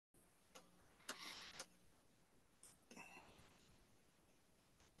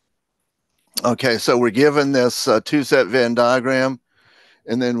Okay, so we're given this two-set Venn diagram,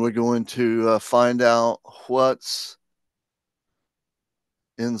 and then we're going to find out what's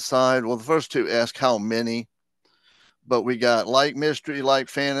inside. Well, the first two ask how many, but we got like mystery, like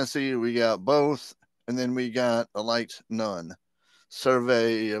fantasy, we got both, and then we got a like none.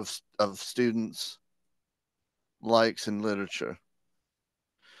 Survey of students' likes in literature.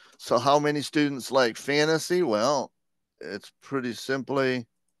 So, how many students like fantasy? Well, it's pretty simply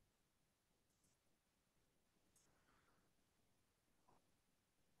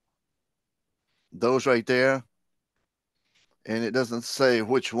those right there. And it doesn't say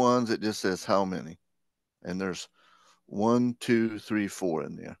which ones, it just says how many. And there's 1, 2, 3, 4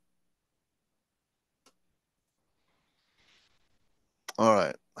 in there. All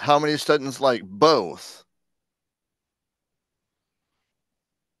right. How many students like both?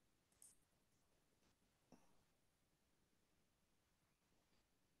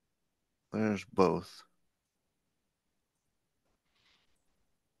 There's both.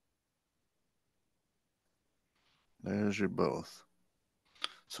 There's your both.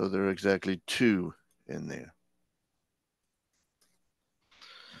 So there are exactly 2 in there.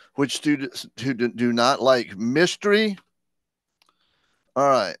 Which students who do not like mystery? All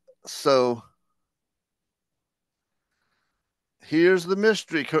right. So here's the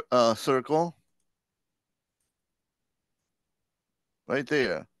mystery circle right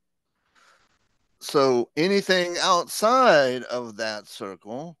there. So anything outside of that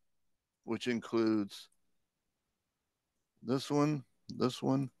circle, which includes this one,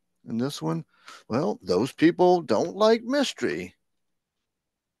 and this one, well, those people don't like mystery.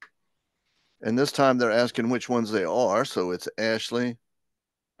 And this time they're asking which ones they are. So it's Ashley,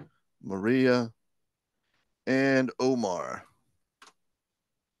 Maria, and Omar.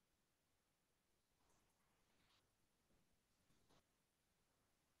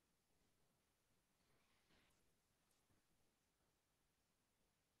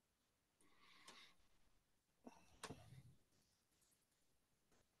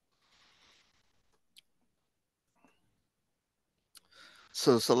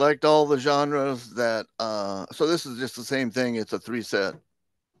 So select all the genres that, so this is just the same thing. It's a 3 set.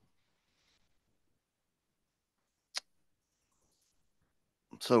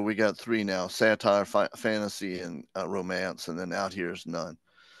 So we got 3 now: satire, fantasy, and romance. And then out here is none.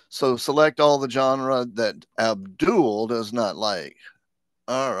 So select all the genre that Abdul does not like.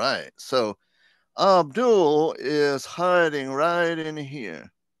 All right. So Abdul is hiding right in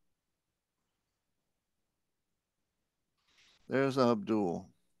here. There's Abdul.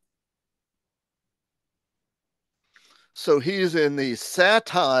 So he's in the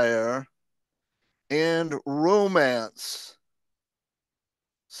satire and romance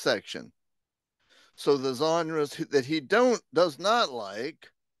section. So the genres that he does not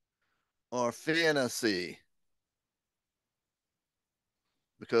like are fantasy,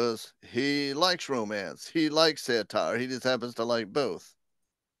 because he likes romance. He likes satire. He just happens to like both.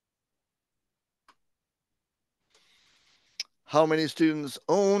 How many students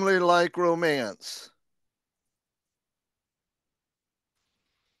only like romance?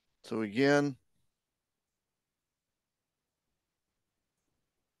 So again,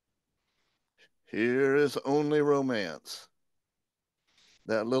 here is only romance.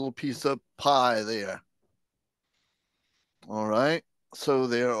 That little piece of pie there. All right. So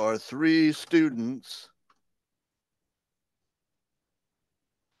there are 3 students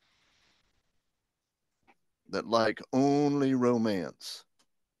that like only romance.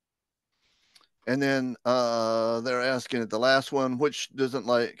 And then they're asking at the last one, which doesn't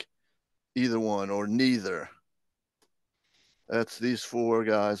like either one or neither. That's these 4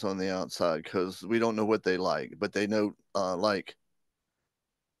 guys on the outside, because we don't know what they like, but they know like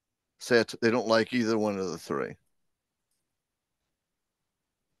they don't like either one of the 3.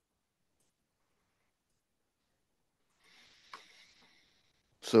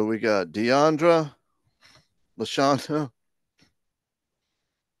 So we got Deandra, Lashanta,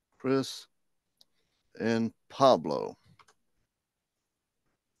 Chris, and Pablo.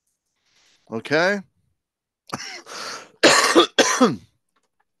 Okay.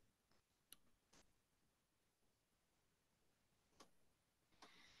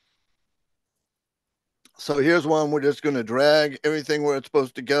 So here's one. We're just going to drag everything where it's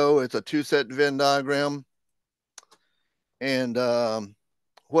supposed to go. It's a 2-set Venn diagram. And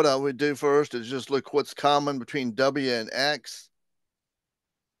what I would do first is just look what's common between W and X.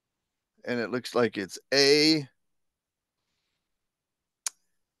 And it looks like it's A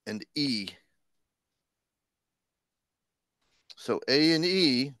and E. So A and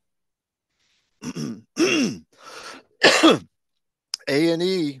E, A and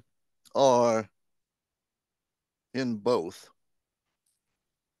E are in both.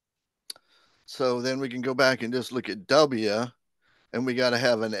 So then we can go back and just look at W, and we got to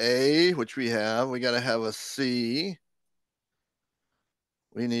have an A, which we have. We got to have a C.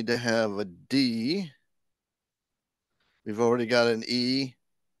 We need to have a D. We've already got an E.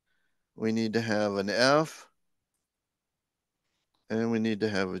 We need to have an F. And we need to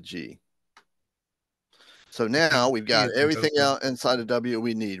have a G. So now we've got everything out inside of W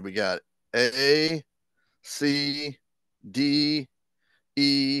we need. We got A, C, D,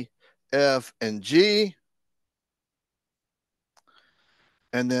 E, F, and G.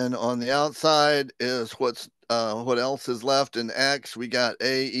 And then on the outside is what else is left in X. We got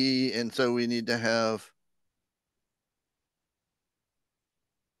A, E, and so we need to have.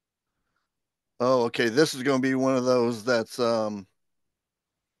 Oh, okay. This is going to be one of those that's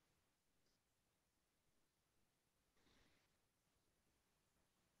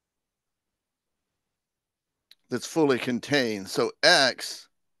fully contained. So X,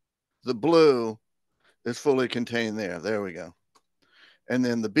 the blue, is fully contained there. There we go. And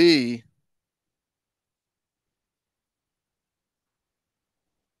then the B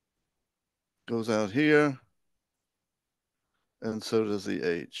goes out here, and so does the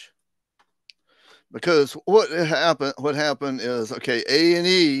H. Because what happened is, okay, A and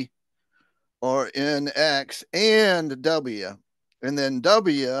E are in X and W, and then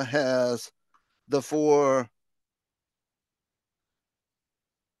W has the four.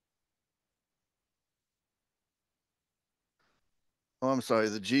 Oh, I'm sorry,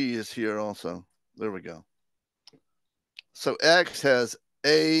 the G is here also. There we go. So X has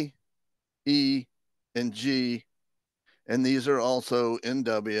A, E, and G, and these are also in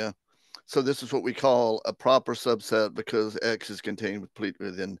W. So this is what we call a proper subset because X is contained completely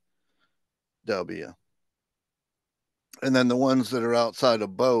within W. And then the ones that are outside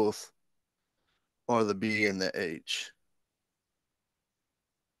of both are the B and the H.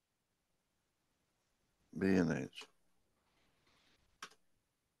 B and H.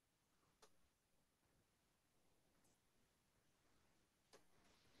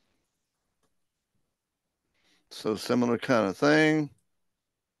 So similar kind of thing.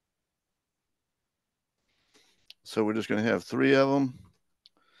 So we're just going to have three of them.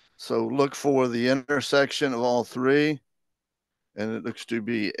 So look for the intersection of all three. And it looks to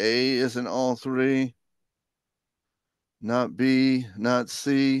be A is in all three. Not B, not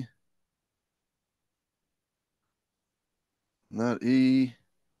C, not E.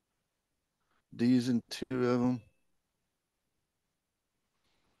 D's in two of them.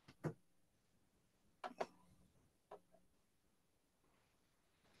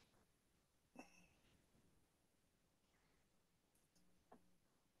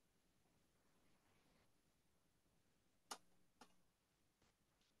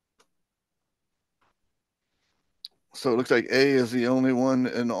 So it looks like A is the only one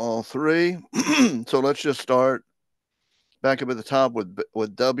in all three. So let's just start back up at the top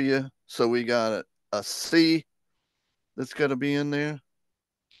with W. So we got a C that's got to be in there.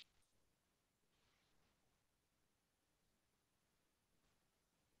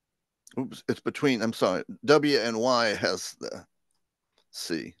 Oops, it's between, I'm sorry, W and Y has the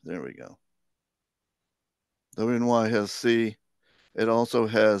C. There we go. W and Y has C. It also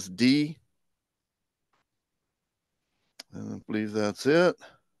has D. And I believe that's it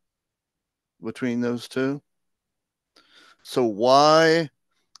between those two. So Y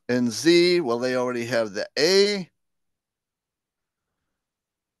and Z, well, they already have the A.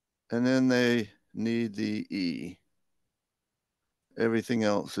 And then they need the E. Everything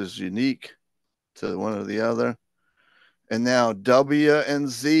else is unique to one or the other. And now W and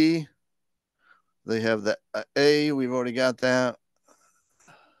Z, they have the A. We've already got that.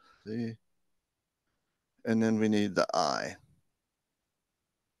 See? And then we need the I.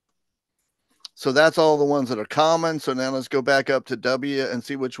 So that's all the ones that are common. So now let's go back up to W and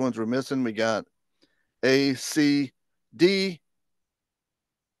see which ones we're missing. We got A, C, D,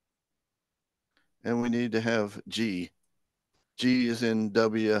 and we need to have G. G is in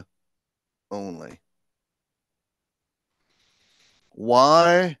W only.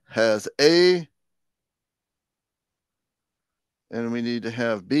 Y has A, and we need to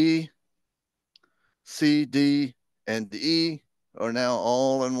have B, C, D, and E are now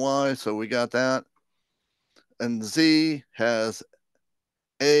all in Y, so we got that. And Z has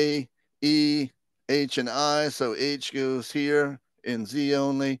A, E, H, and I, so H goes here in Z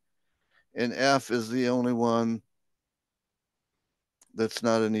only, and F is the only one that's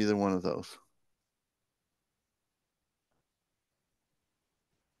not in either one of those.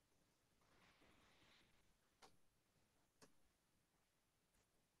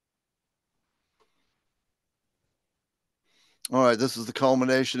 All right, this is the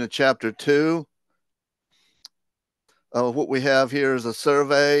culmination of chapter 2. What we have here is a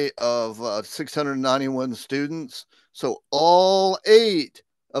survey of 691 students. So all 8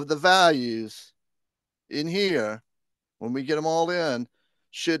 of the values in here, when we get them all in,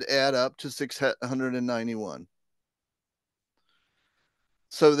 should add up to 691.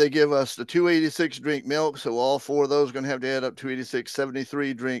 So they give us the 286 drink milk. So all 4 of those are going to have to add up 286,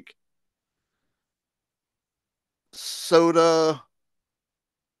 73 drink soda,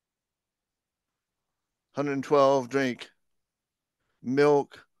 112 drink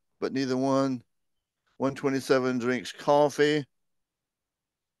milk, but neither one. 127 drinks coffee.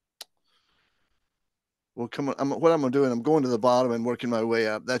 Well, come on. What I'm doing, I'm going to the bottom and working my way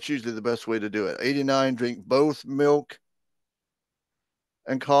up. That's usually the best way to do it. 89 drink both milk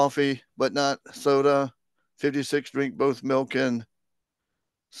and coffee, but not soda. 56 drink both milk and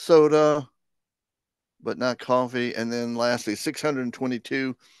soda, but not coffee. And then lastly,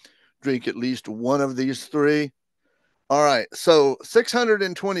 622 drink at least one of these 3. All right. So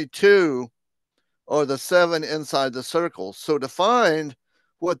 622 are the 7 inside the circle. So to find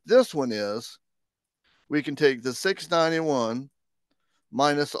what this one is, we can take the 691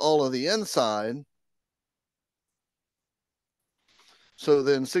 minus all of the inside. So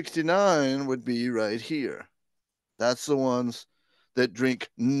then 69 would be right here. That's the ones that drink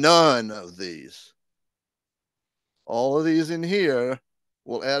none of these. All of these in here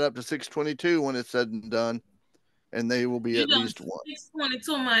will add up to 622 when it's said and done, and they will be You at done least one.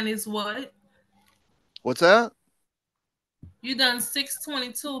 622 minus what? What's that? You done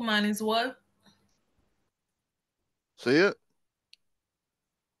 622 minus what? See it?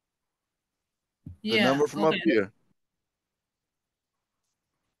 The Yeah. number from up Okay. here.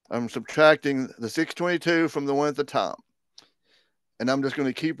 I'm subtracting the 622 from the one at the top. And I'm just going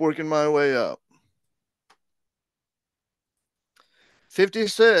to keep working my way up.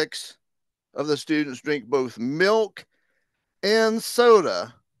 56 of the students drink both milk and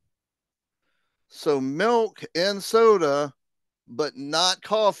soda. So milk and soda, but not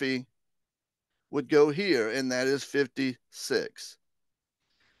coffee, would go here, and that is 56.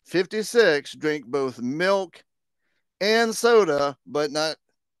 56 drink both milk and soda, but not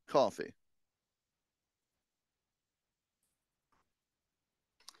coffee.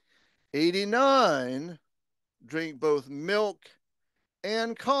 89 drink both milk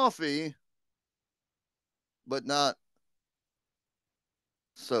and coffee, but not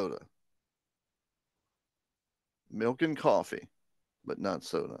soda. Milk and coffee, but not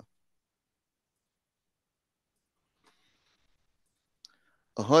soda.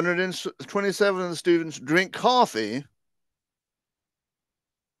 127 of the students drink coffee,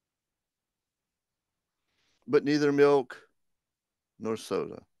 but neither milk nor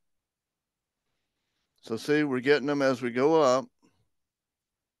soda. So see, we're getting them as we go up.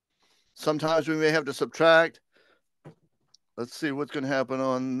 Sometimes we may have to subtract. Let's see what's going to happen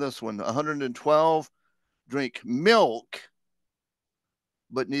on this one. 112 drink milk,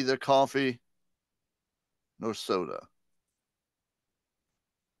 but neither coffee nor soda.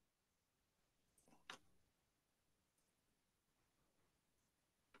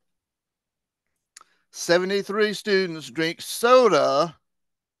 "73 students drink soda,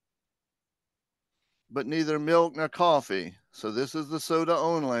 but neither milk nor coffee." So this is the soda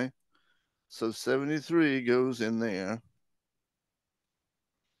only. So 73 goes in there.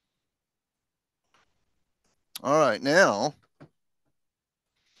 All right, now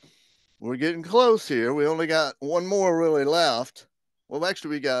we're getting close here. We only got one more really left. Well,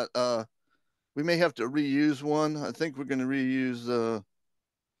 actually, we may have to reuse one. I think we're going to reuse,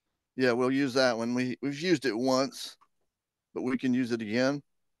 yeah, we'll use that one. We've used it once, but we can use it again.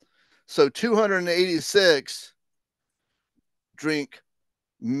 So 286 drink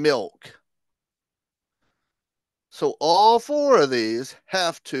milk. So all 4 of these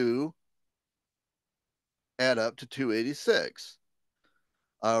have to add up to 286.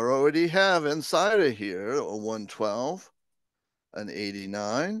 I already have inside of here a 112, an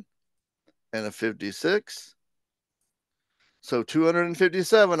 89, and a 56. So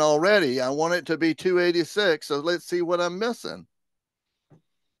 257 already. I want it to be 286. So let's see what I'm missing.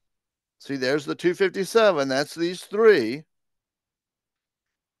 See, there's the 257. That's these 3.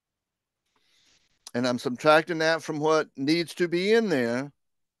 And I'm subtracting that from what needs to be in there.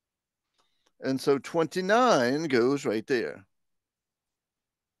 And so 29 goes right there.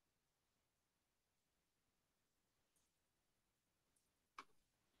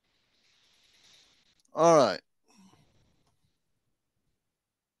 All right.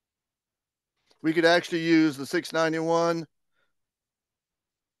 We could actually use the 691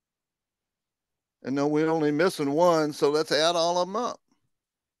 And no, we're only missing one, so let's add all of them up.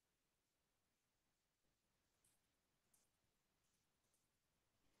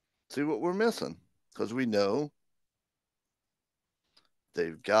 See what we're missing, because we know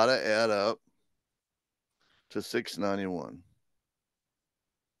they've got to add up to 691.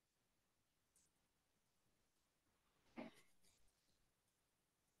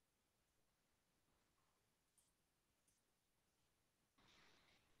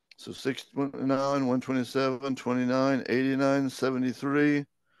 So 629, 127, 29, 89, 73,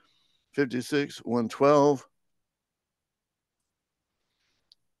 56, 112.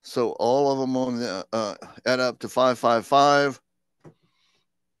 So all of them on the add up to 555,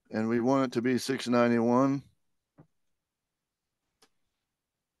 and we want it to be 691.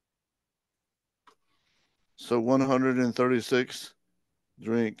 So 136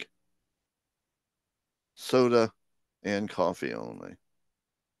 drink soda and coffee only.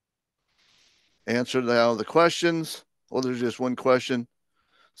 Answer now the questions. Well, there's just one question.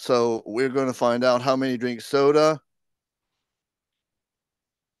 So we're going to find out how many drink soda.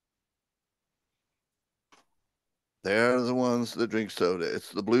 They're the ones that drink soda. It's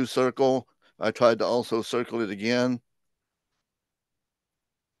the blue circle. I tried to also circle it again.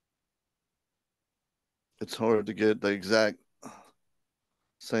 It's hard to get the exact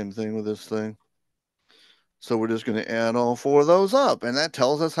same thing with this thing. So we're just going to add all four of those up, and that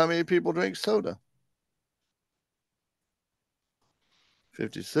tells us how many people drink soda.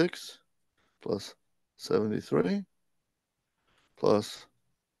 56 plus 73 plus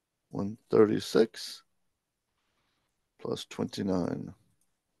 136 plus 29.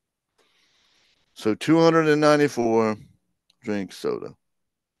 So 294 drink soda.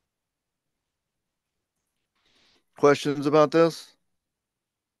 Questions about this?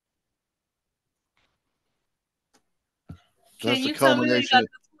 Can That's the you tell me how you got culmination.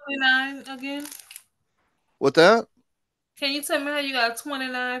 the 29 again? What that? Can you tell me how you got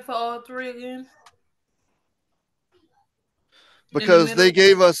 29 for all three again? In the Because they middle?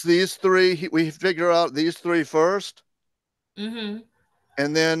 gave us these three. We figure out these three first, Mm-hmm.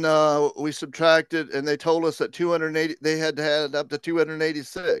 and then we subtracted, and they told us that 280. They had to add up to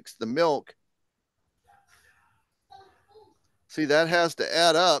 286. The milk. See, that has to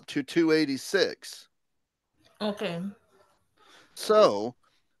add up to 286. Okay. So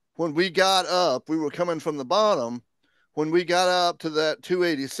when we got up, we were coming from the bottom. When we got up to that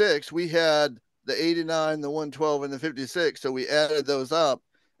 286, we had the 89, the 112, and the 56. So we added those up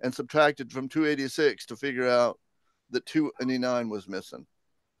and subtracted from 286 to figure out that 289 was missing.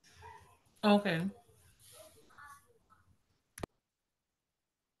 Okay.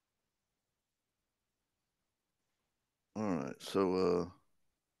 All right.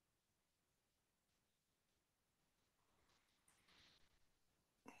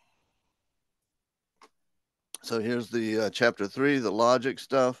 So here's the chapter 3, the logic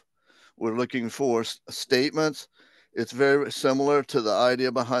stuff. We're looking for statements. It's very similar to the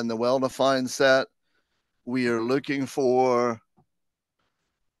idea behind the well-defined set. We are looking for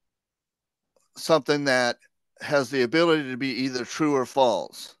something that has the ability to be either true or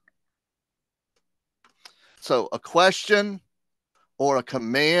false. So a question or a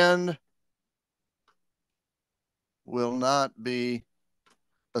command will not be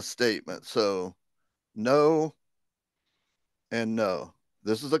a statement. So no and no.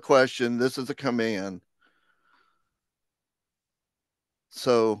 This is a question. This is a command.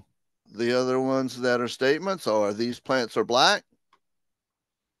 So the other ones that are statements are these plants are black.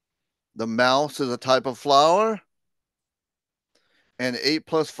 The mouse is a type of flower. And 8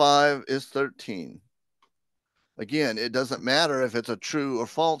 plus 5 is 13. Again, it doesn't matter if it's a true or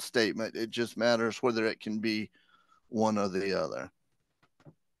false statement. It just matters whether it can be one or the other.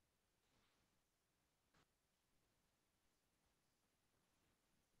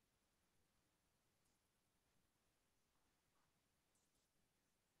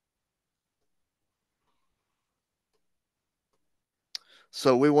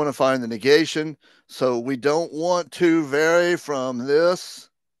 So we want to find the negation. So we don't want to vary from this.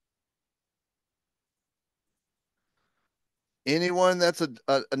 Anyone that's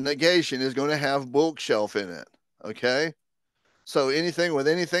a negation is going to have bookshelf in it. Okay. So anything with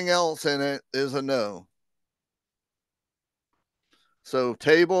anything else in it is a no. So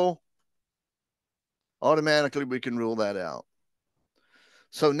table, automatically we can rule that out.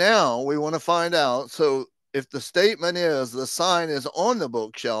 So now we want to find out. So if the statement is the sign is on the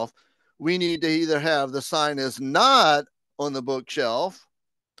bookshelf, we need to either have the sign is not on the bookshelf,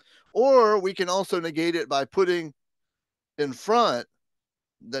 or we can also negate it by putting in front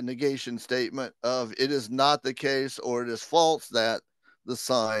the negation statement of it is not the case or it is false that the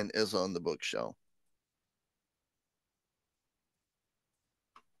sign is on the bookshelf.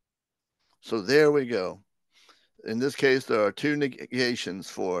 So there we go. In this case, there are two negations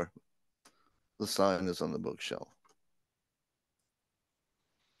for the sign is on the bookshelf.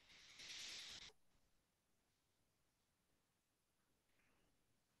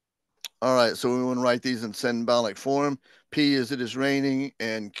 All right, so we want to write these in symbolic form. P is it is raining,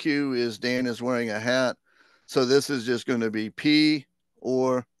 and Q is Dan is wearing a hat. So this is just going to be P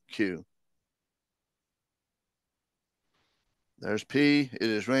or Q. There's P, it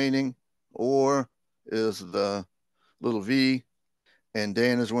is raining, or is the little V, and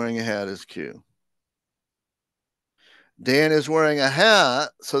Dan is wearing a hat is Q. Dan is wearing a hat,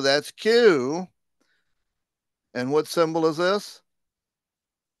 so that's Q. And what symbol is this?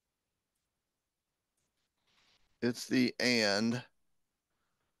 It's the and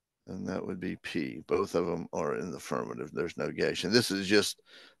that would be P. Both of them are in the affirmative. There's no negation. This is just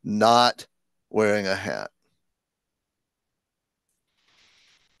not wearing a hat.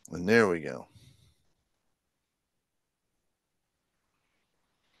 And there we go.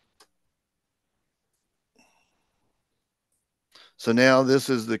 So now this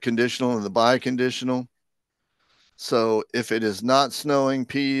is the conditional and the biconditional. So if it is not snowing,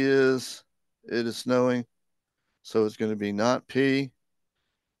 P is, it is snowing. So it's going to be not P.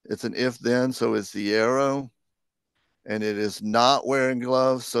 It's an if then, so it's the arrow. And it is not wearing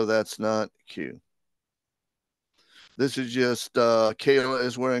gloves, so that's not Q. This is just Kayla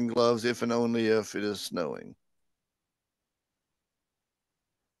is wearing gloves if and only if it is snowing.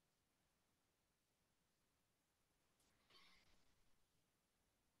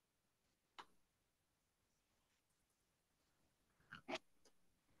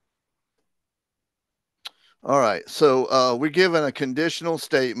 All right. So we're given a conditional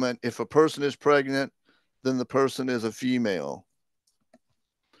statement. If a person is pregnant, then the person is a female.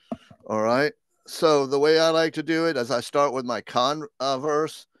 All right. So the way I like to do it is I start with my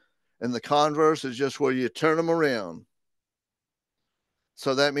converse, and the converse is just where you turn them around.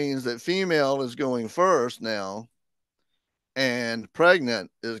 So that means that female is going first now, and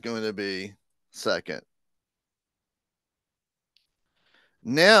pregnant is going to be second.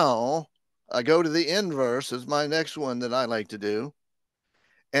 Now I go to the inverse is my next one that I like to do.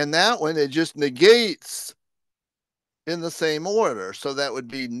 And that one, it just negates in the same order. So that would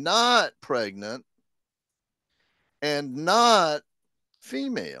be not pregnant and not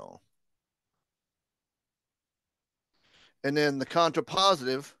female. And then the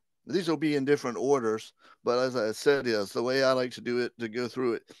contrapositive, these will be in different orders. But as I said, is the way I like to do it, to go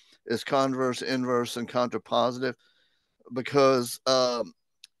through it, is converse, inverse, and contrapositive, because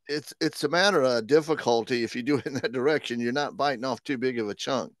it's a matter of difficulty. If you do it in that direction, you're not biting off too big of a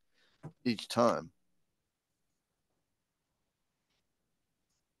chunk each time.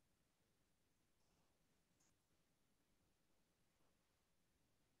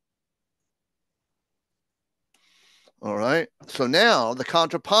 All right. So now the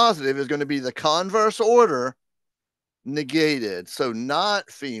contrapositive is going to be the converse order negated. So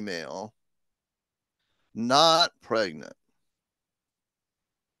not female, not pregnant.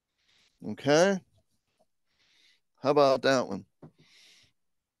 Okay. How about that one?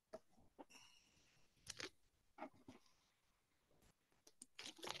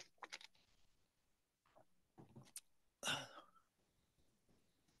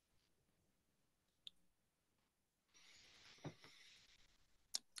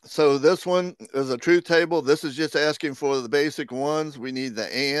 So this one is a truth table. This is just asking for the basic ones. We need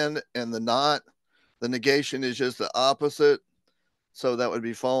the and the not. The negation is just the opposite. So that would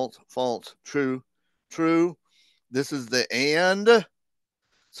be false, false, true, true. This is the and.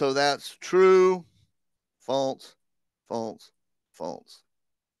 So that's true, false, false, false.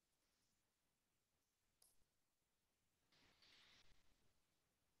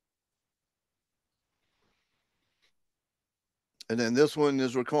 And then this one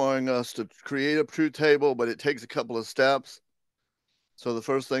is requiring us to create a truth table, but it takes a couple of steps. So the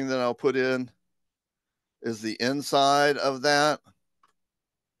first thing that I'll put in is the inside of that.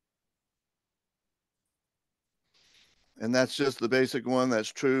 And that's just the basic one.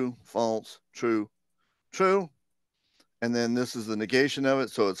 That's true, false, true, true. And then this is the negation of it.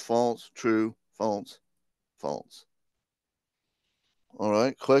 So it's false, true, false, false. All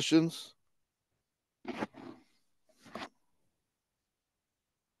right. Questions?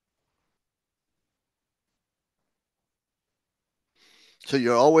 So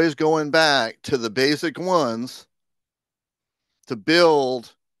you're always going back to the basic ones to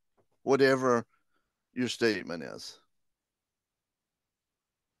build whatever your statement is.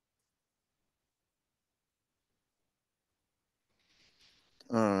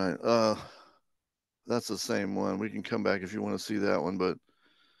 All right. That's the same one. We can come back if you want to see that one, but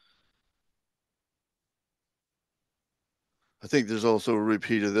I think there's also a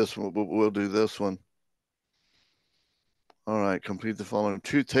repeat of this one, but we'll do this one. All right, complete the following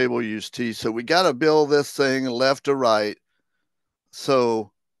truth table, use T. So we got to build this thing left to right.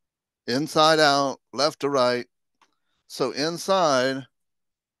 So inside out, left to right. So inside,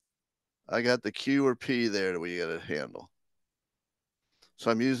 I got the Q or P there that we got to handle.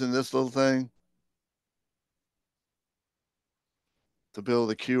 So I'm using this little thing to build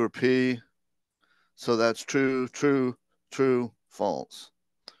the Q or P. So that's true, true, true, false.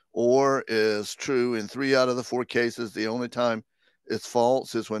 Or is true in 3 out of the 4 cases. The only time it's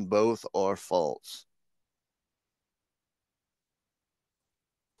false is when both are false.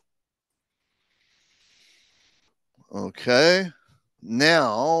 Okay.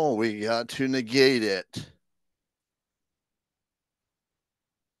 Now we got to negate it.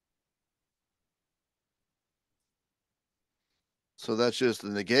 So that's just the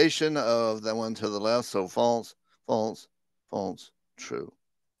negation of the one to the left. So false, false, false, true.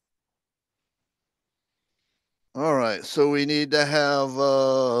 All right. So we need to have,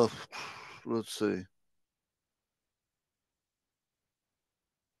 let's see.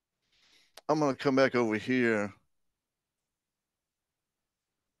 I'm going to come back over here.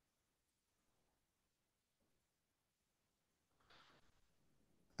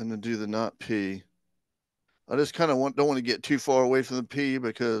 And then do the not P. I just kind of don't want to get too far away from the P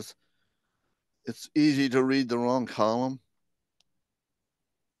because it's easy to read the wrong column.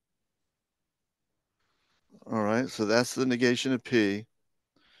 All right, so that's the negation of P.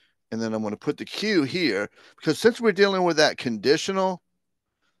 And then I'm going to put the Q here because since we're dealing with that conditional,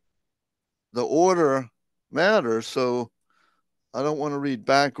 the order matters. So I don't want to read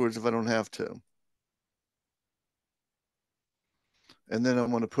backwards if I don't have to. And then I'm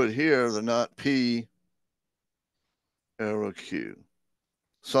going to put here the not P arrow Q.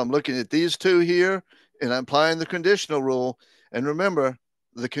 So I'm looking at these two here and I'm applying the conditional rule. And remember,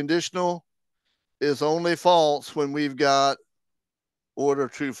 the conditional is only false when we've got order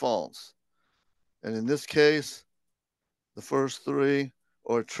true false. And in this case, the first 3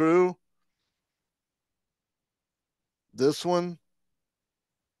 are true. This one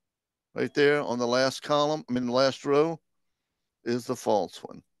right there on the last column, I mean the last row, is the false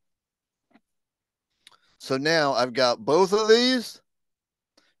one. So now I've got both of these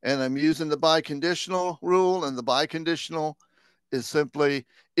and I'm using the biconditional rule, and the biconditional is simply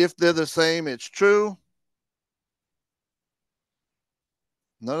if they're the same, it's true.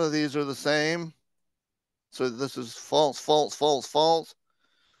 None of these are the same. So this is false, false, false, false.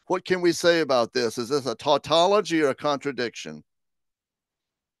 What can we say about this? Is this a tautology or a contradiction?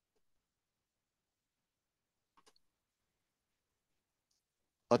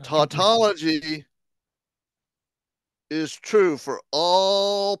 A tautology is true for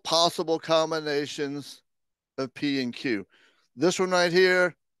all possible combinations of P and Q. This one right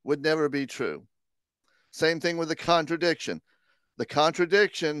here would never be true. Same thing with the contradiction. The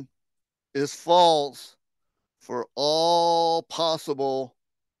contradiction is false for all possible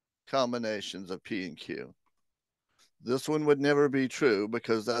combinations of P and Q. This one would never be true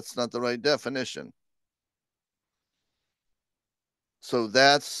because that's not the right definition. So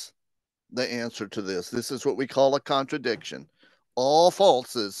that's the answer to this. This is what we call a contradiction. All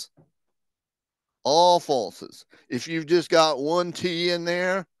falses. All falses. If you've just got one T in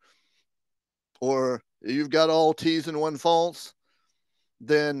there, or you've got all T's and one false,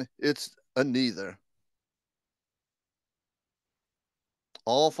 then it's a neither.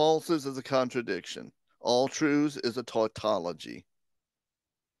 All falses is a contradiction. All trues is a tautology.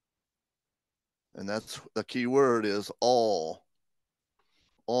 And that's the key word is all.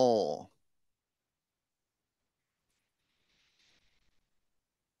 All.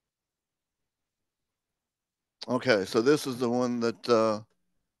 Okay, so this is the one that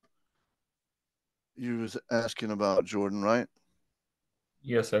you was asking about, Jordan, right?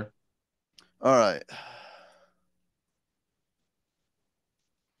 Yes, sir. All right.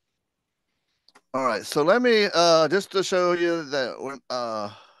 All right, so let me just to show you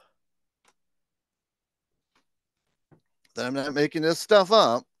that that I'm not making this stuff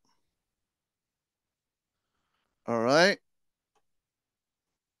up. All right.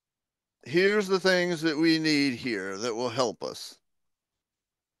 Here's the things that we need here that will help us.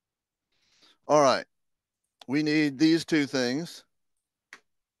 All right. We need these two things.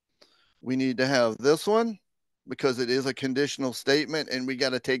 We need to have this one because it is a conditional statement, and we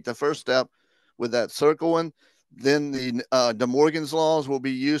got to take the first step with that circle one. Then the De Morgan's laws will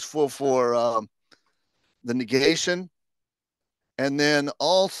be useful for the negation. And then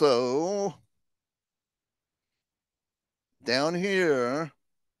also down here,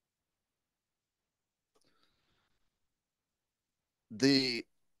 the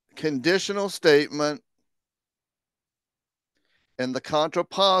conditional statement and the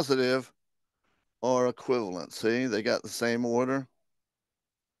contrapositive are equivalent. See, they got the same order.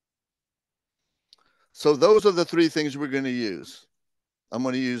 So those are the three things we're going to use. I'm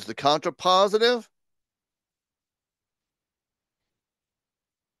going to use the contrapositive,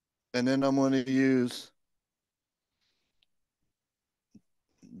 and then I'm going to use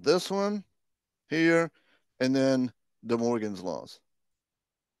this one here, and then De Morgan's laws.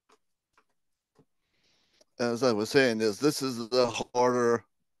 As I was saying, this is the harder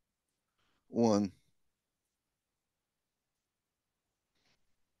one.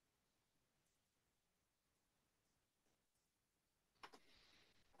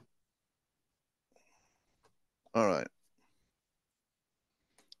 All right.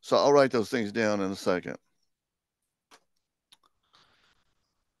 So I'll write those things down in a second.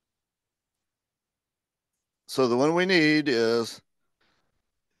 So the one we need is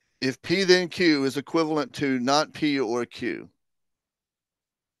if P then Q is equivalent to not P or Q.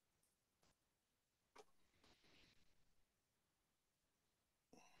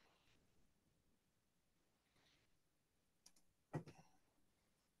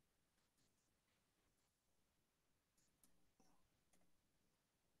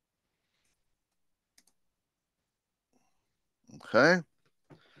 Okay.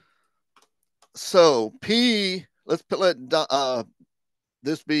 So P, let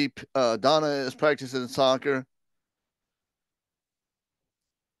this be Donna is practicing soccer.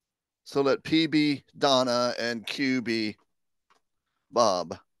 So let P be Donna and Q be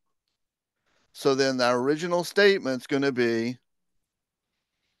Bob. So then the original statement's going to be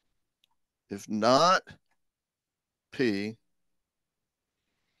if not P,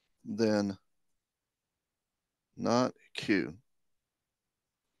 then not Q.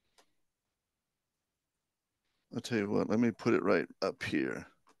 I'll tell you what, let me put it right up here.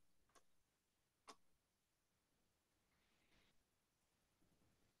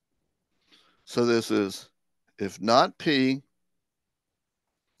 So this is if not P,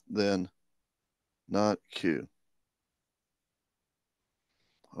 then not Q.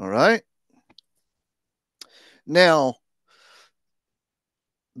 All right. Now,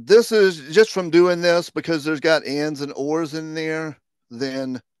 this is just from doing this because there's got ands and ors in there.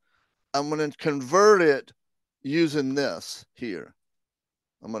 Then I'm going to convert it using this here.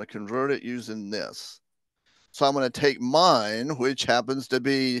 I'm going to convert it using this. So I'm going to take mine, which happens to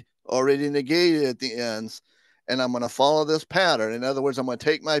be already negated at the ends, and I'm going to follow this pattern. In other words, I'm going to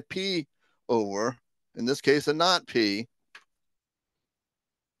take my P over, in this case, a not P,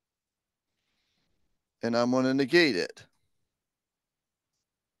 and I'm going to negate it.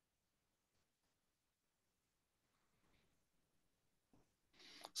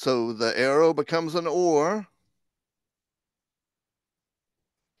 So the arrow becomes an or,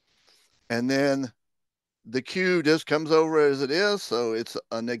 and then the Q just comes over as it is, so it's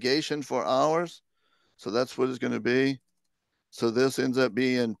a negation for ours. So that's what it's going to be. So this ends up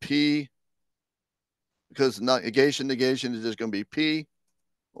being P, because negation is just going to be P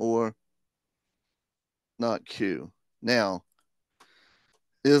or not Q. Now,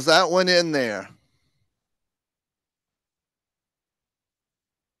 is that one in there?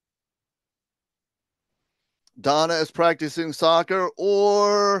 Donna is practicing soccer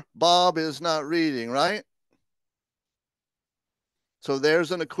or Bob is not reading, right? So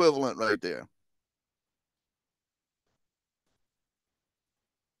there's an equivalent right there.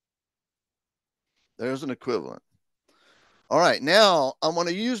 There's an equivalent. All right, now I'm going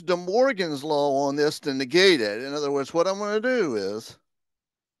to use De Morgan's law on this to negate it. In other words, what I'm going to do is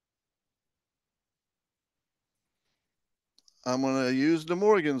I'm going to use De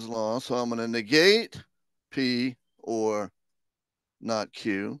Morgan's law. So I'm going to negate P or not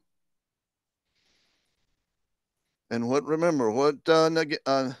Q. And what, remember, what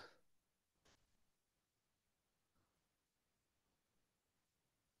that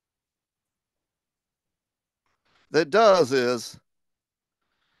does is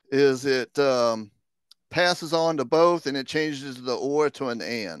it passes on to both and it changes the or to an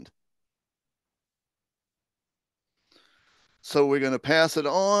and. So we're going to pass it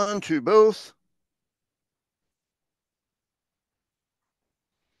on to both.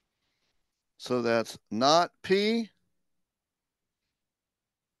 So that's not P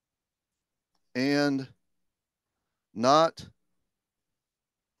and not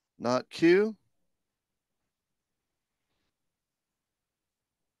Q.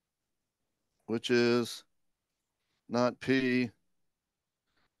 Which is not P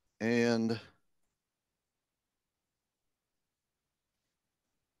and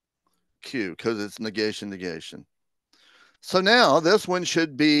Q, because it's negation. So now this one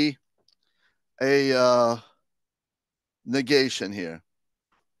should be a negation here.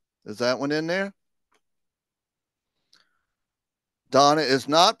 Is that one in there? Donna is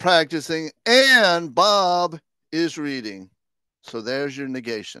not practicing and Bob is reading. So there's your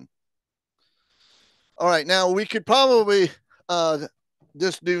negation. All right, now we could probably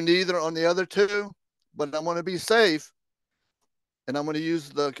just do neither on the other two, but I'm going to be safe. And I'm going to use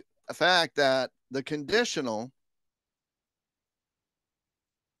the fact that the conditional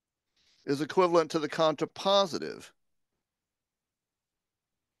is equivalent to the contrapositive.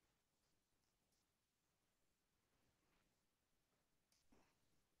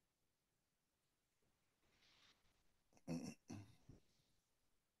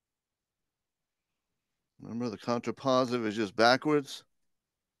 Remember, the contrapositive is just backwards.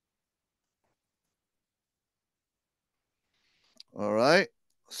 All right.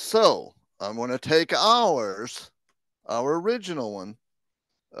 So I'm going to take our original one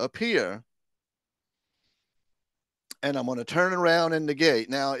up here, and I'm going to turn it around and negate.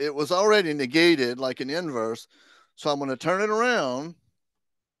 Now, it was already negated like an inverse, so I'm going to turn it around.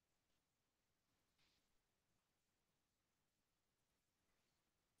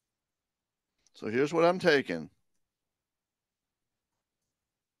 So here's what I'm taking.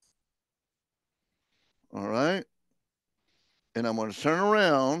 All right. And I'm going to turn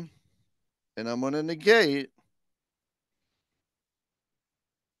around, and I'm going to negate.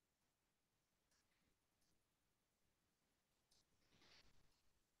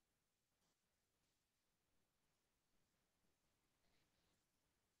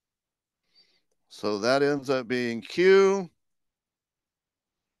 So that ends up being Q.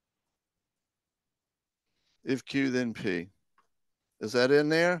 If Q, then P. Is that in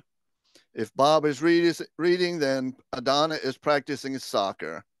there? If Bob is reading, then Adana is practicing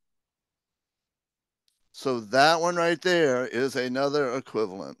soccer. So that one right there is another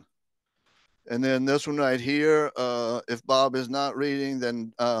equivalent. And then this one right here, if Bob is not reading,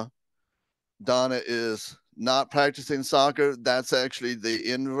 then Donna is not practicing soccer. That's actually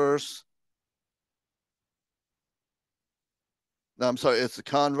the inverse. No, I'm sorry, it's the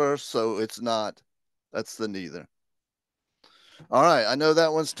converse, so it's not. That's the neither. All right, I know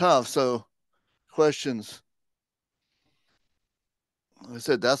that one's tough. So questions? Like I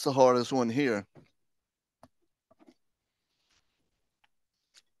said, that's the hardest one here.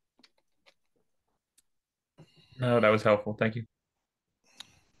 No, that was helpful. Thank you.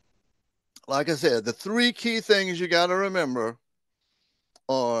 Like I said, the three key things you got to remember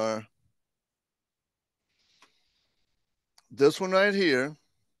are this one right here.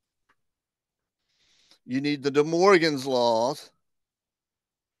 You need the De Morgan's laws.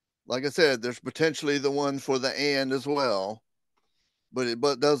 Like I said, there's potentially the one for the and as well, but it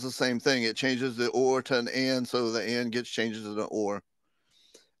does the same thing. It changes the or to an and, so the and gets changes to the or.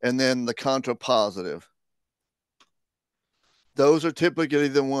 And then the contrapositive. Those are typically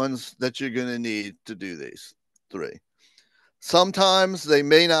the ones that you're going to need to do these three. Sometimes they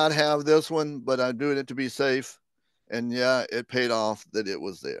may not have this one, but I'm doing it to be safe. And yeah, it paid off that it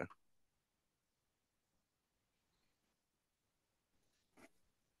was there.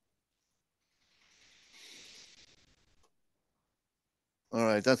 All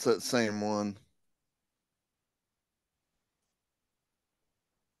right, that's that same one.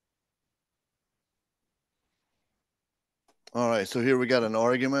 All right, so here we got an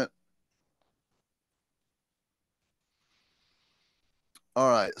argument. All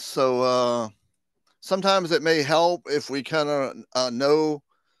right, so sometimes it may help if we kind of know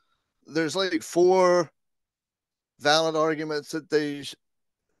there's like four valid arguments that they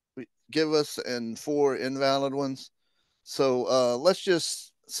give us and four invalid ones. So let's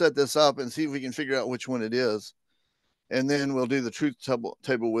just set this up and see if we can figure out which one it is. And then we'll do the truth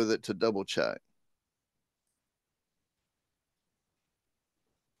table with it to double check.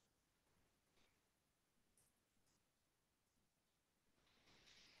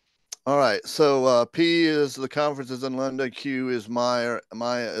 All right, so P is the conference is in London. Q is Maya.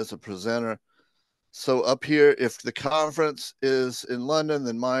 Maya is a presenter. So up here, if the conference is in London,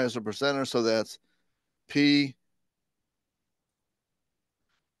 then Maya is a presenter. So that's P,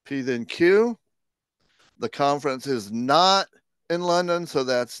 P then Q. The conference is not in London, so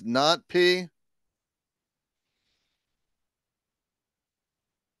that's not P.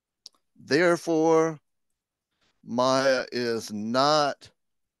 Therefore, Maya is not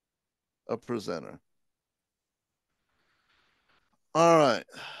a presenter. All right.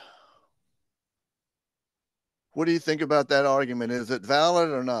 What do you think about that argument? Is it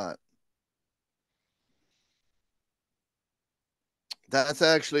valid or not? That's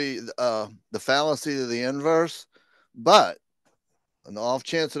actually the fallacy of the inverse. But on the off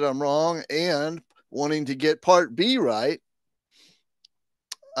chance that I'm wrong and wanting to get part B right,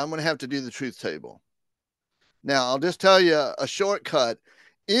 I'm going to have to do the truth table. Now, I'll just tell you a shortcut.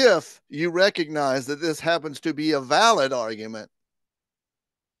 If you recognize that this happens to be a valid argument,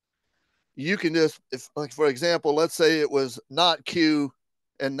 you can just, if, like, for example, let's say it was not Q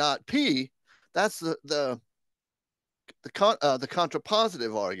and not P, that's the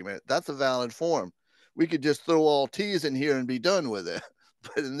contrapositive argument. That's a valid form. We could just throw all T's in here and be done with it.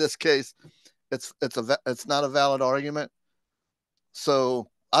 But in this case, it's not a valid argument. So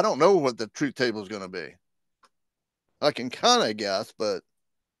I don't know what the truth table is going to be. I can kind of guess, but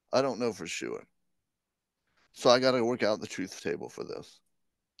I don't know for sure. So I got to work out the truth table for this.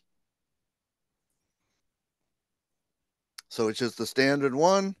 So it's just the standard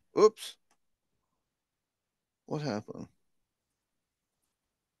one. Oops. What happened?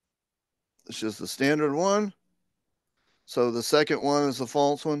 It's just the standard one. So the second one is the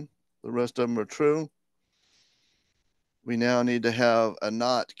false one. The rest of them are true. We now need to have a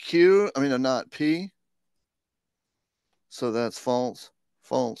not Q, a not P. So that's false,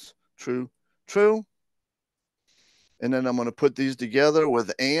 false, true, true. And then I'm going to put these together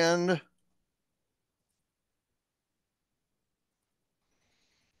with and.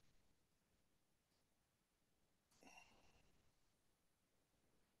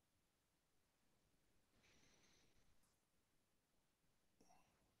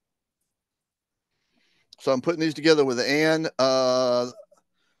 So I'm putting these together with and.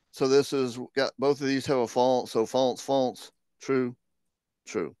 So this is got both of these have a false. So false, false, true,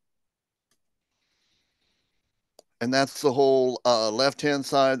 true. And that's the whole left-hand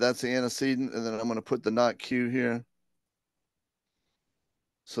side. That's the antecedent. And then I'm going to put the not Q here.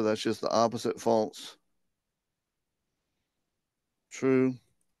 So that's just the opposite, false, true,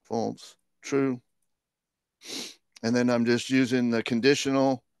 false, true. And then I'm just using the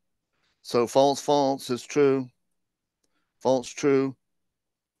conditional. So false, false is true. False, true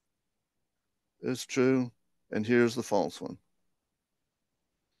is true. And here's the false one.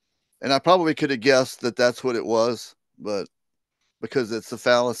 And I probably could have guessed that that's what it was, but because it's the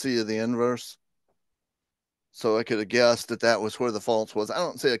fallacy of the inverse. So I could have guessed that that was where the false was. I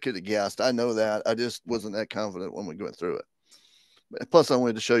don't say I could have guessed. I know that. I just wasn't that confident when we went through it. Plus, I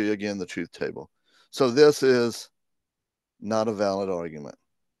wanted to show you again the truth table. So this is not a valid argument.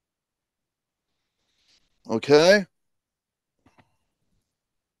 Okay.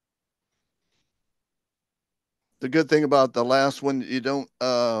 The good thing about the last one, you don't,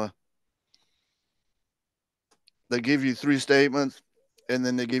 they give you 3 statements and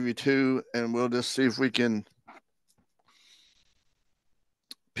then they give you 2, and we'll just see if we can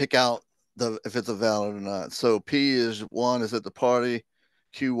pick out if it's a valid or not. So P is 1 is at the party,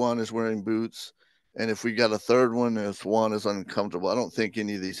 Q1 is wearing boots, and if we got a third one, if 1 is uncomfortable. I don't think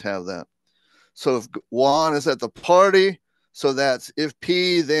any of these have that. So if 1 is at the party, so that's if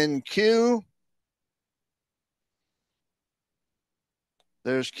P, then Q.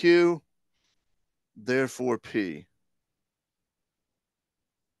 There's Q, therefore P.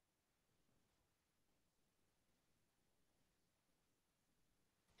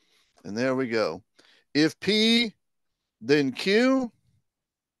 And there we go. If P, then Q.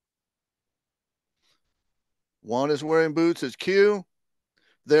 1 is wearing boots is Q.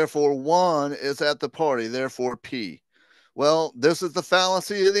 Therefore, 1 is at the party. Therefore, P. Well, this is the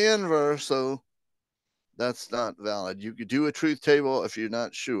fallacy of the inverse, so that's not valid. You could do a truth table if you're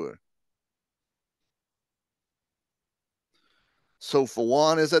not sure. So for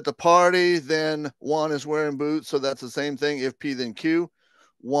 1 is at the party, then 1 is wearing boots, so that's the same thing. If P, then Q.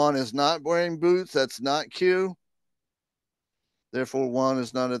 1 is not wearing boots, that's not Q. Therefore, 1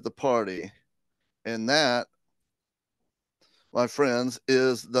 is not at the party. And that, my friends,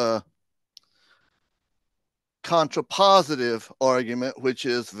 is the contrapositive argument, which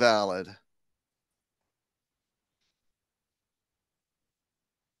is valid.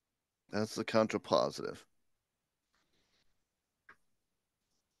 That's the contrapositive.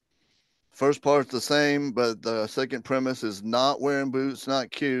 First part's the same, but the second premise is not wearing boots,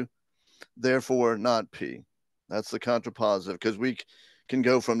 not Q, therefore not P. That's the contrapositive, because we can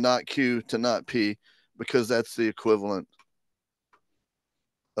go from not Q to not P because that's the equivalent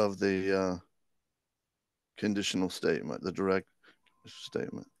of the conditional statement, the direct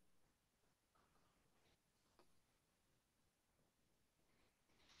statement.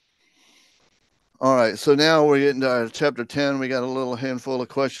 All right, so now we're getting to our chapter 10. We got a little handful of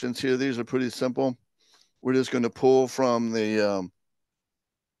questions here. These are pretty simple. We're just going to pull from the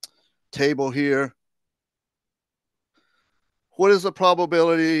table here. What is the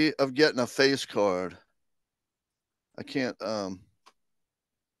probability of getting a face card? I can't,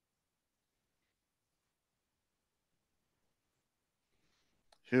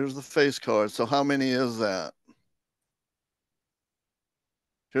 here's the face card. So how many is that?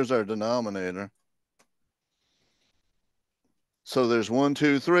 Here's our denominator. So there's 1,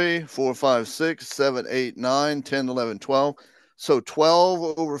 2, 3, 4, 5, 6, 7, 8, 9, 10, 11, 12. So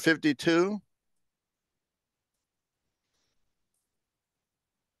 12 over 52.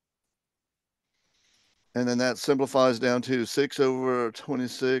 And then that simplifies down to 6 over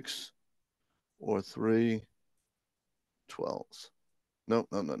 26 or 3 12s. No,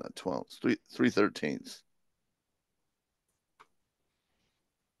 not 12s. 3 13ths.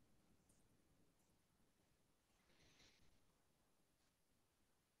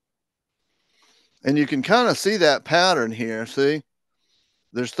 And you can kind of see that pattern here. See,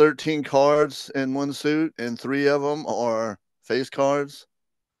 there's 13 cards in one suit, and 3 of them are face cards.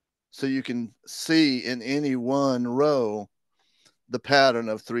 So you can see in any one row the pattern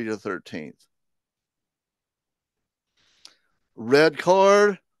of 3 to 13th. Red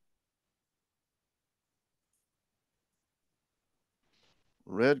card.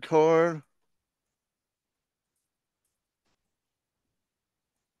 Red card.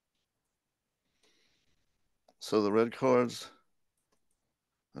 So the red cards,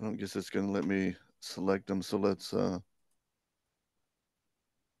 I don't guess it's going to let me select them. So let's,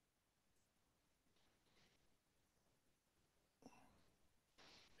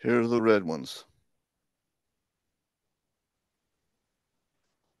 here are the red ones.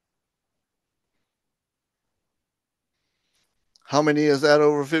 How many is that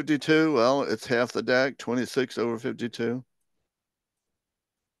over 52? Well, it's half the deck, 26 over 52.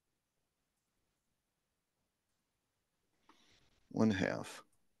 One half.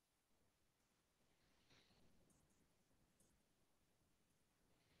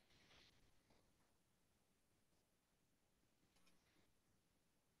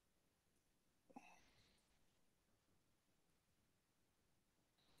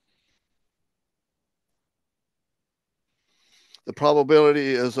 The probability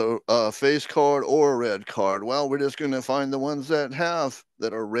is a face card or a red card. Well, we're just going to find the ones that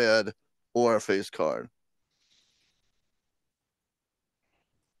are red or a face card.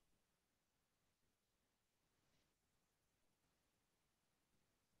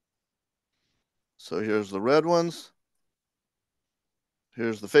 So here's the red ones.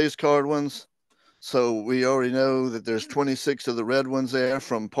 Here's the face card ones. So we already know that there's 26 of the red ones there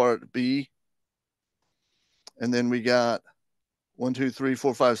from part B. And then we got 1, 2, 3,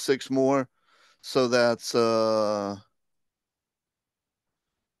 4, 5, 6 more. So that's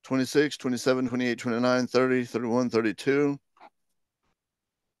 26, 27, 28, 29, 30, 31, 32.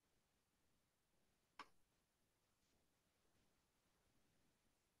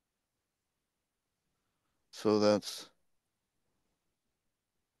 So that's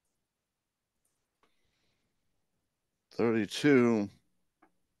 32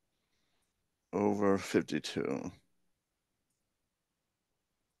 over 52.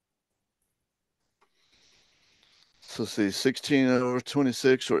 So let's see, 16 over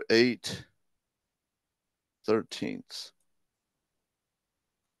 26 or 8 13ths.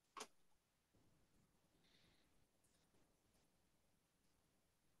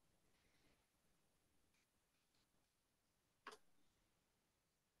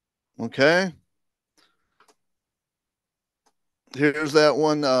 Okay. Here's that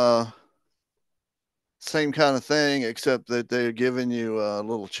one. Same kind of thing, except that they're giving you a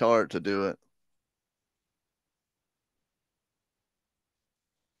little chart to do it.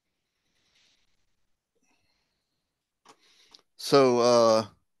 So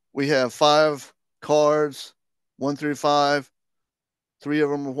we have 5 cards, 1 through 5. 3 of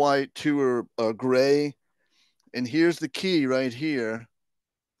them are white, 2 are gray. And here's the key right here.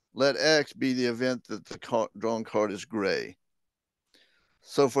 Let X be the event that the drawn card is gray.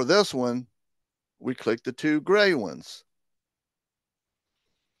 So for this one, we click the 2 gray ones.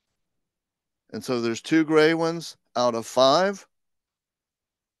 And so there's 2 gray ones out of 5.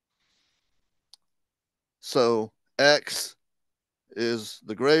 So X is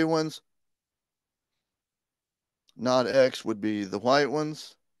the gray ones. Not X would be the white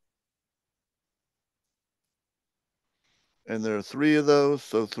ones. And there are 3 of those,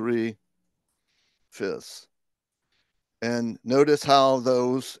 so 3 fifths. And notice how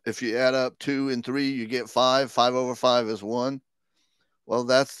those, if you add up 2 and 3, you get 5. 5 over 5 is 1. Well,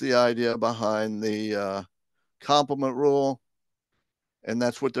 that's the idea behind the complement rule. And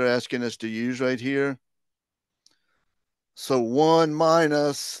that's what they're asking us to use right here. So 1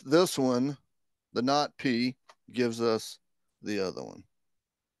 minus this one, the not P, gives us the other one.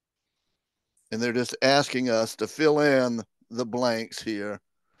 And they're just asking us to fill in the blanks here.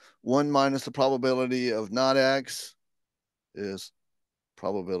 1 minus the probability of not x is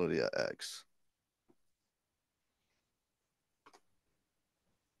probability of x.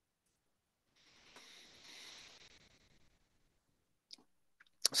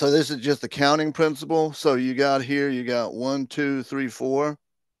 So this is just the counting principle. So you got here, you got 1, 2, 3, 4.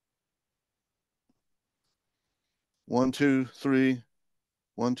 1, 2, 3,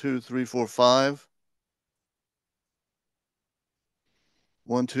 1, 2, 3, 4, 5.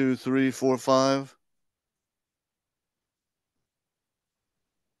 1, 2, 3, 4, 5.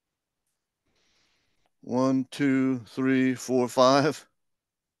 1, 2, 3, 4, 5.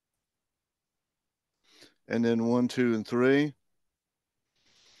 And then 1, 2, and 3.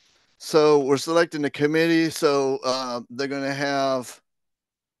 So we're selecting the committee. So they're going to have.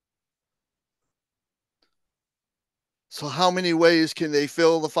 So how many ways can they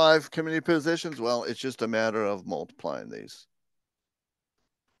fill the 5 committee positions? Well, it's just a matter of multiplying these.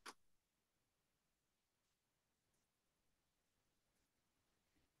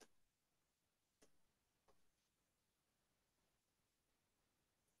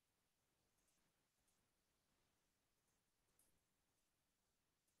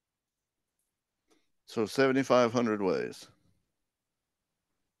 So 7,500 ways.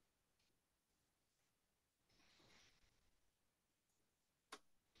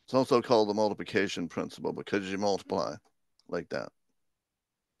 It's also called the multiplication principle because you multiply like that.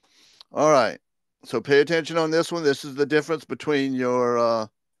 All right. So pay attention on this one. This is the difference between your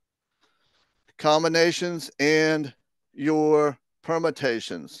combinations and your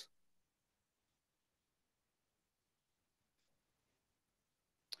permutations.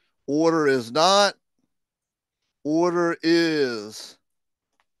 Order is not, order is.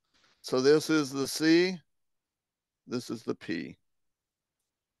 So this is the C, this is the P.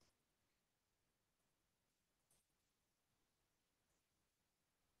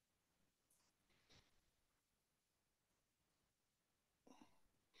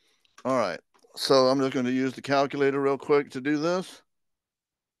 All right, so I'm just going to use the calculator real quick to do this.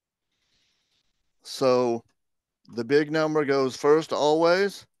 So the big number goes first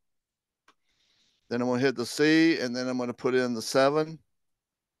always. Then I'm going to hit the C, and then I'm going to put in the 7.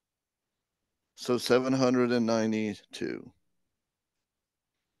 So 792.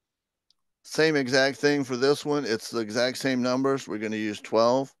 Same exact thing for this one. It's the exact same numbers. We're going to use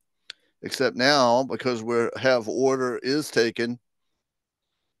 12, except now because we have order is taken,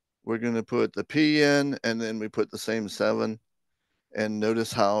 we're going to put the P in, and then we put the same 7. And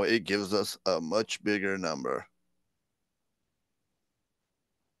notice how it gives us a much bigger number.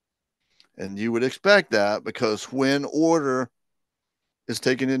 And you would expect that because when order is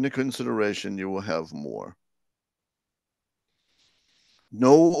taken into consideration, you will have more.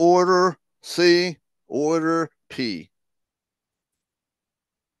 No order C, order P.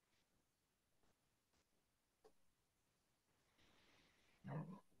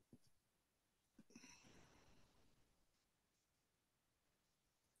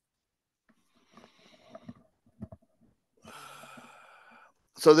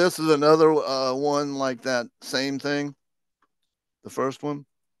 So this is another one like that same thing. The first one.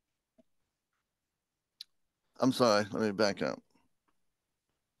 I'm sorry, let me back up.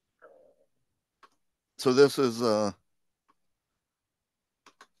 So this is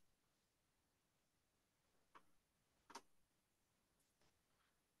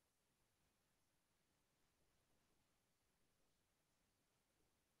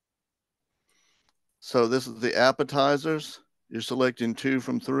so this is the appetizers. You're selecting 2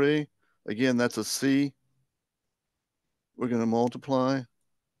 from 3. Again, that's a C. We're going to multiply.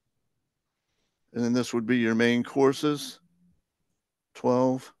 And then this would be your main courses.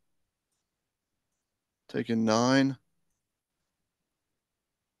 12. Taking 9.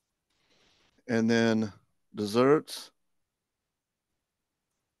 And then desserts.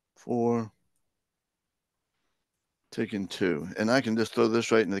 4. Taking 2. And I can just throw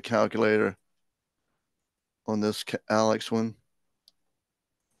this right in the calculator on this Alex one.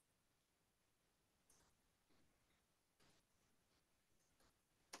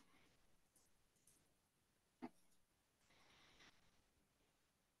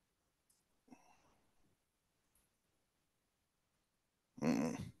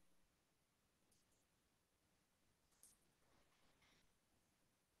 Mm.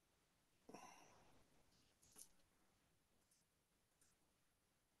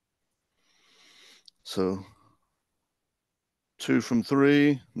 So 2 from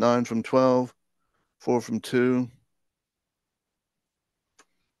 3, 9 from 12, 4 from 2.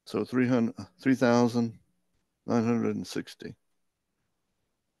 So 3,960.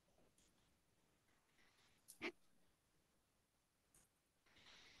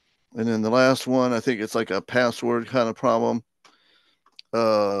 And then the last one, I think it's like a password kind of problem.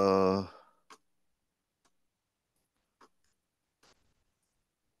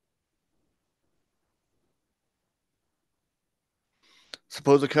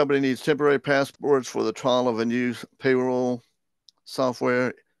 Suppose a company needs temporary passwords for the trial of a new payroll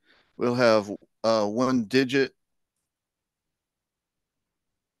software. We'll have 1 digit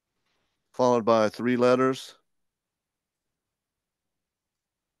followed by 3 letters.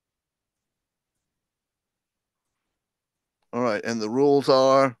 All right, and the rules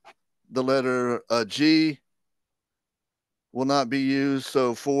are the letter G will not be used.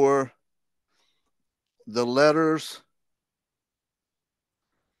 So for the letters,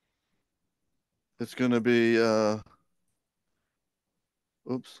 it's going to be,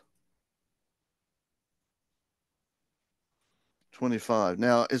 oops, 25.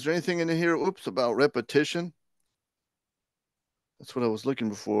 Now, is there anything in here, oops, about repetition? That's what I was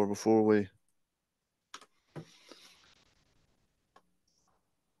looking for before we.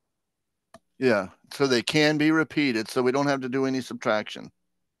 Yeah, so they can be repeated, so we don't have to do any subtraction.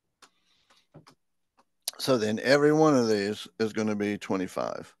 So then every one of these is going to be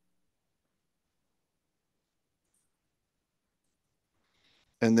 25.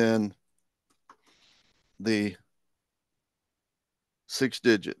 And then the 6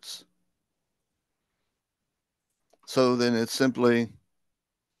 digits. So then it's simply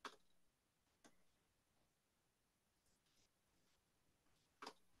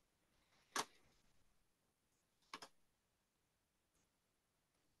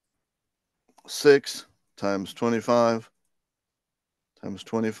six times 25 times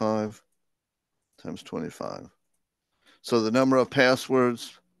 25 times 25. So the number of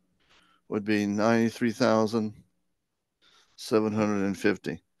passwords would be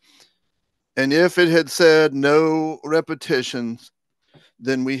 93,750. And if it had said no repetitions,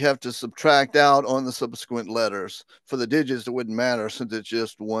 then we have to subtract out on the subsequent letters. For the digits, it wouldn't matter since it's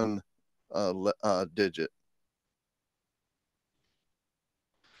just one digit.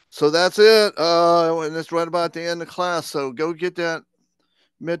 So that's it. And it's right about the end of class. So go get that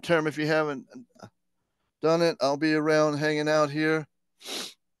midterm if you haven't done it. I'll be around hanging out here.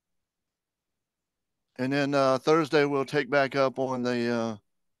 And then Thursday, we'll take back up on the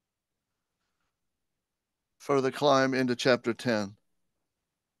further climb into chapter 10.